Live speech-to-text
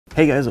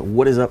Hey guys,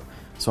 what is up?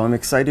 So I'm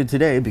excited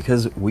today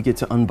because we get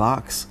to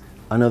unbox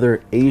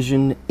another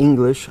Asian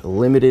English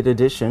limited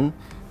edition.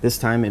 This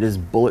time it is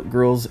Bullet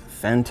Girls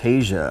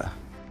Phantasia.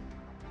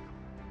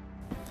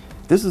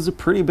 This is a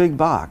pretty big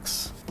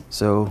box.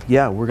 So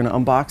yeah, we're gonna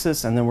unbox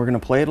this and then we're gonna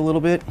play it a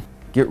little bit.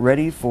 Get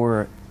ready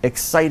for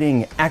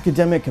exciting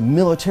academic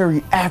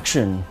military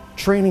action.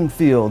 Training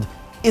field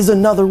is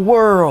another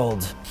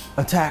world.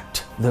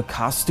 Attacked, the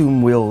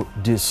costume will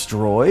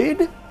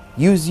destroyed.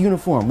 Use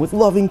uniform with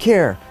loving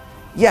care.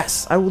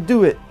 Yes, I will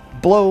do it.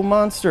 Blow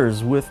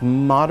monsters with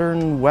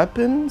modern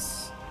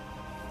weapons.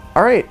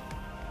 All right,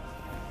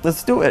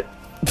 let's do it.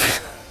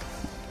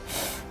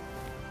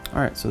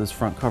 All right, so this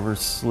front cover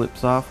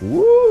slips off.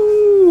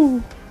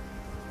 Woo!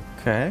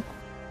 Okay,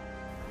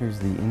 here's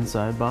the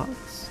inside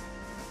box.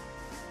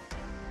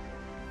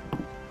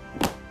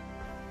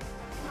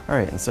 All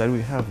right, inside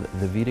we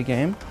have the Vita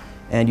game,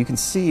 and you can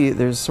see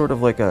there's sort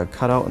of like a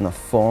cutout in the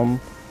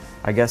foam.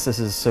 I guess this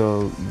is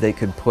so they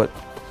could put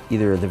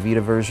either the Vita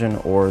version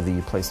or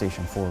the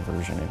PlayStation 4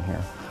 version in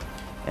here.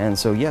 And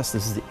so yes,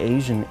 this is the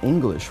Asian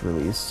English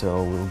release,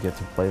 so we'll get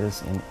to play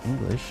this in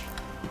English.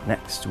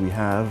 Next we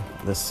have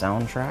the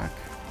soundtrack.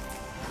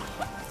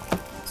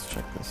 Let's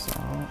check this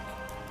out.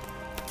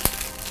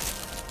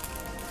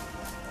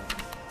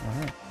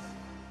 All right,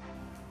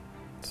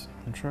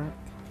 soundtrack.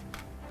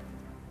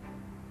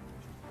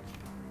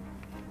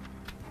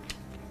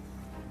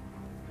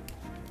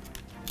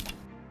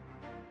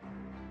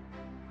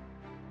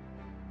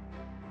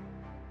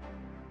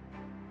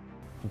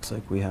 Looks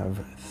like we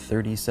have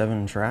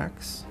 37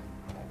 tracks.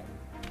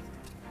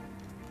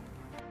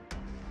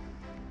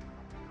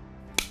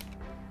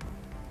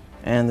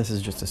 And this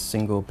is just a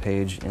single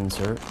page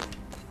insert.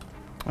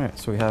 All right,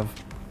 so we have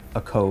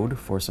a code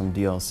for some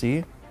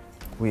DLC.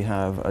 We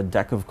have a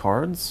deck of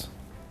cards.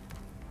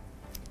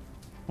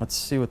 Let's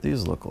see what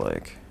these look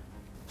like.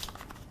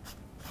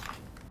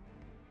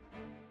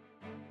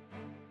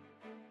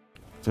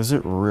 Does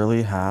it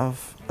really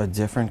have a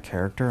different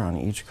character on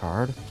each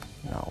card?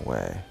 No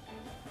way.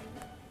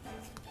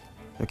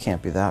 There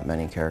can't be that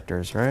many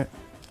characters, right?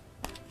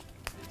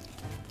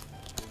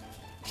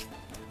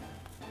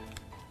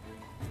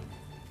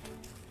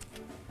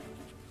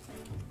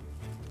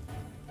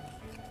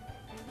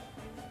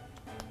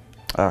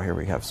 Oh, here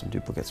we have some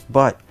duplicates,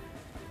 but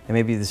it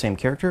may be the same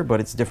character, but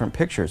it's different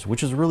pictures,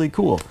 which is really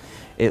cool.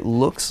 It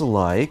looks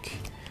like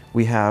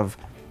we have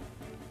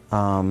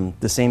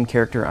the same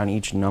character on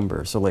each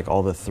number. So like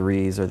all the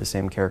 3s are the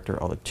same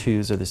character, all the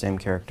 2s are the same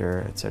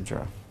character,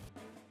 etc.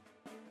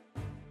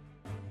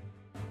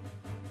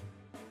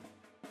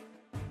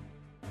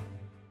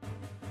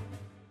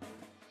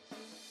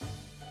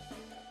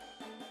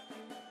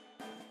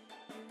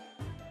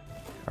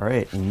 All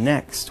right,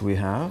 next we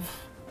have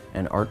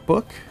an art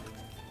book.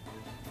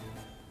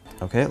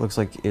 Okay, it looks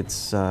like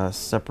it's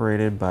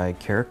separated by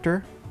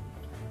character.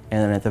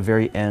 And then at the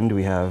very end,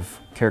 we have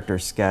character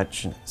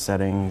sketch,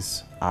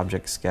 settings,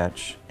 object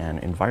sketch, and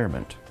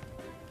environment.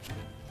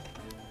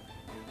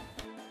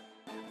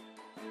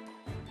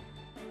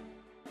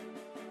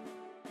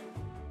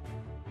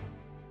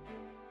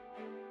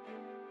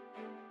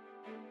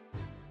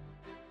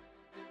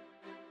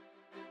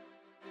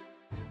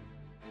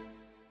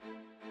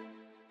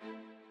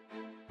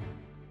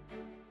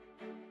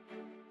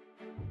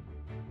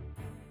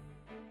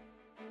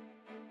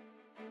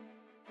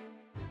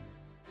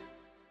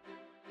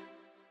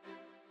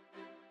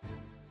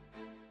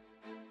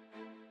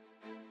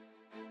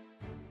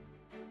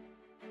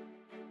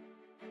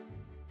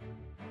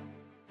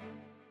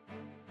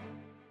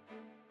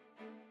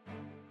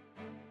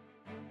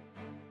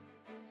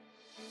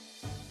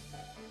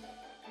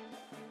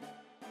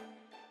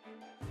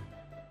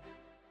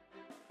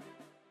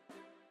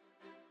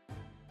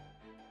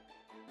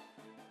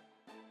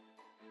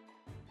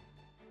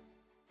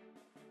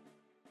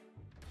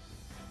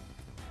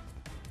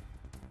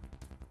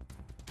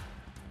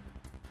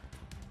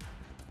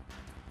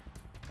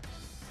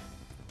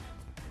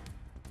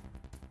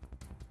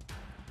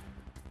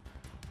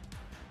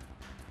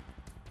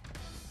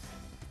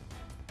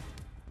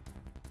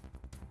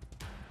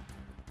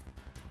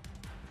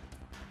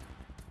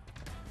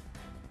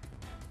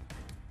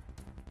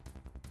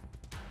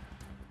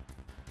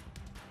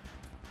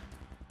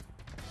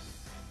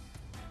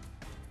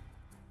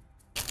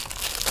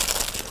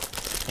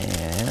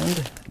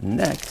 And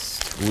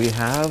next we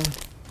have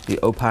the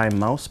Opie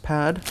mouse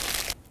pad.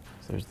 So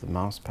there's the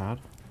mouse pad.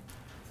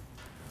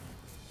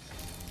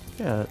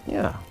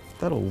 Yeah,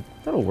 that'll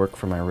work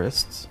for my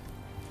wrists.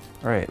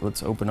 All right,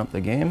 let's open up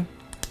the game.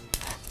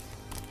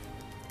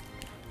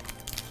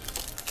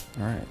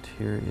 All right,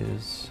 here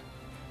is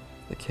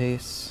the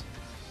case.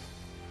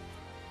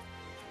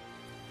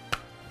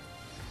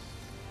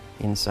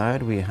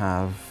 Inside we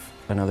have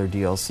another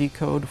DLC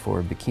code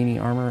for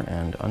bikini armor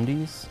and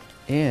undies.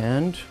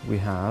 And we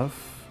have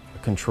a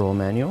control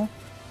manual.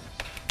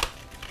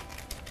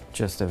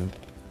 Just a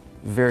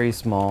very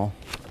small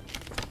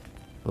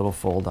little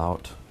fold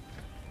out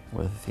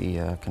with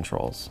the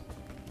controls.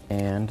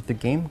 And the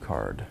game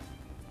card.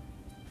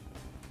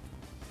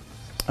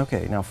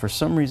 Okay, now for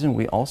some reason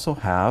we also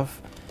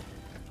have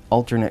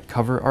alternate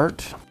cover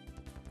art.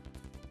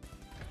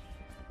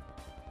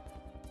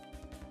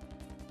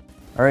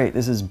 Alright,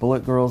 this is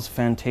Bullet Girls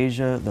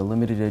Phantasia, the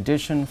limited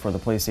edition for the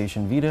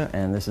PlayStation Vita,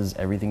 and this is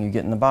everything you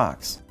get in the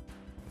box.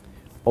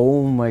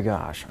 Oh my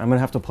gosh, I'm gonna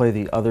have to play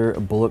the other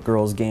Bullet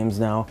Girls games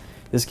now.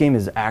 This game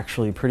is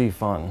actually pretty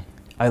fun.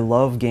 I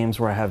love games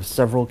where I have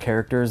several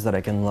characters that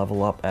I can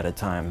level up at a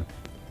time.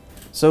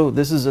 So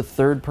this is a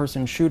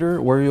third-person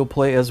shooter where you'll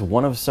play as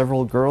one of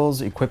several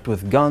girls equipped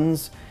with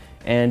guns,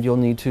 and you'll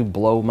need to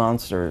blow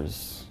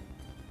monsters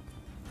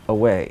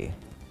away.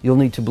 You'll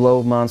need to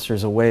blow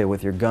monsters away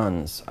with your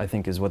guns, I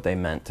think is what they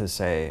meant to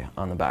say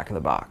on the back of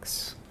the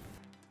box.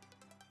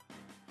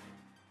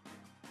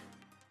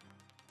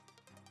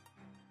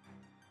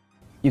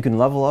 You can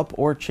level up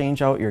or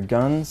change out your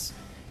guns.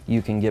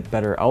 You can get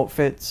better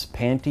outfits,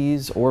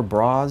 panties, or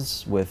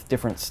bras with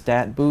different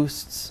stat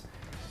boosts.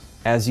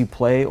 As you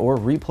play or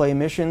replay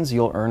missions,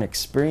 you'll earn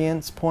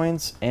experience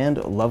points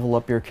and level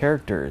up your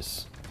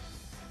characters.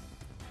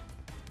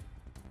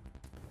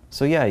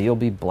 So yeah, you'll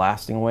be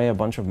blasting away a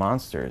bunch of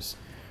monsters.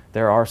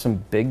 There are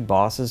some big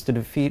bosses to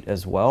defeat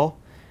as well,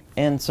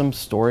 and some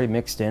story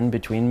mixed in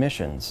between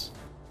missions.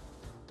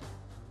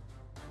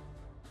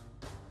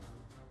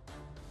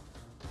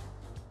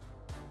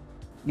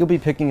 You'll be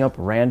picking up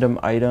random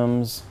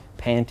items,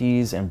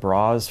 panties, and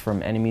bras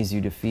from enemies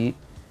you defeat.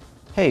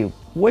 Hey,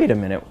 wait a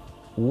minute,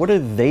 what are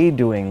they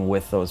doing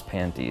with those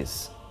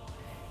panties?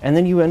 And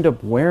then you end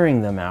up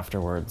wearing them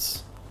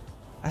afterwards.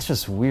 That's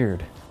just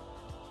weird.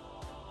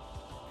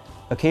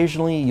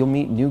 Occasionally, you'll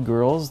meet new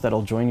girls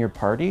that'll join your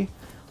party,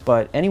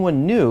 but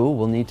anyone new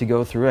will need to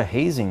go through a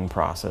hazing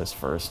process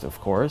first, of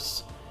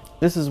course.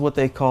 This is what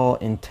they call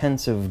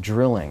intensive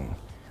drilling.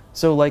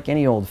 So like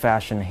any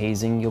old-fashioned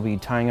hazing, you'll be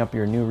tying up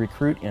your new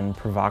recruit in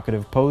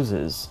provocative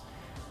poses.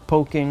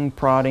 Poking,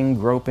 prodding,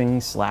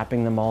 groping,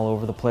 slapping them all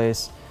over the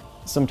place.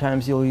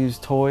 Sometimes you'll use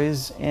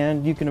toys,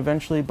 and you can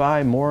eventually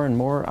buy more and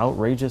more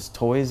outrageous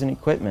toys and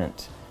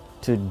equipment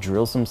to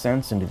drill some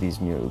sense into these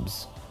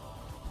noobs.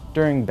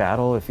 During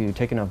battle, if you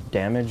take enough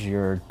damage,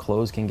 your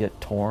clothes can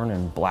get torn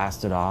and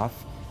blasted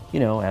off,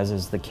 you know, as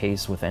is the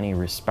case with any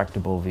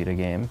respectable Vita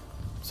game.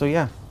 So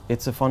yeah,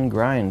 it's a fun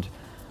grind.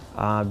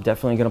 I'm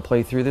definitely going to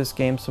play through this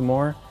game some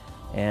more,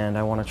 and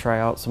I want to try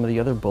out some of the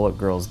other Bullet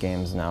Girls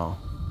games now.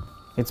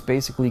 It's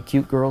basically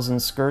cute girls in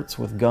skirts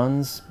with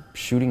guns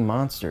shooting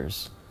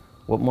monsters.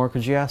 What more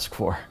could you ask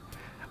for?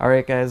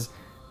 Alright guys,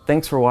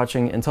 thanks for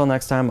watching. Until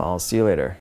next time, I'll see you later.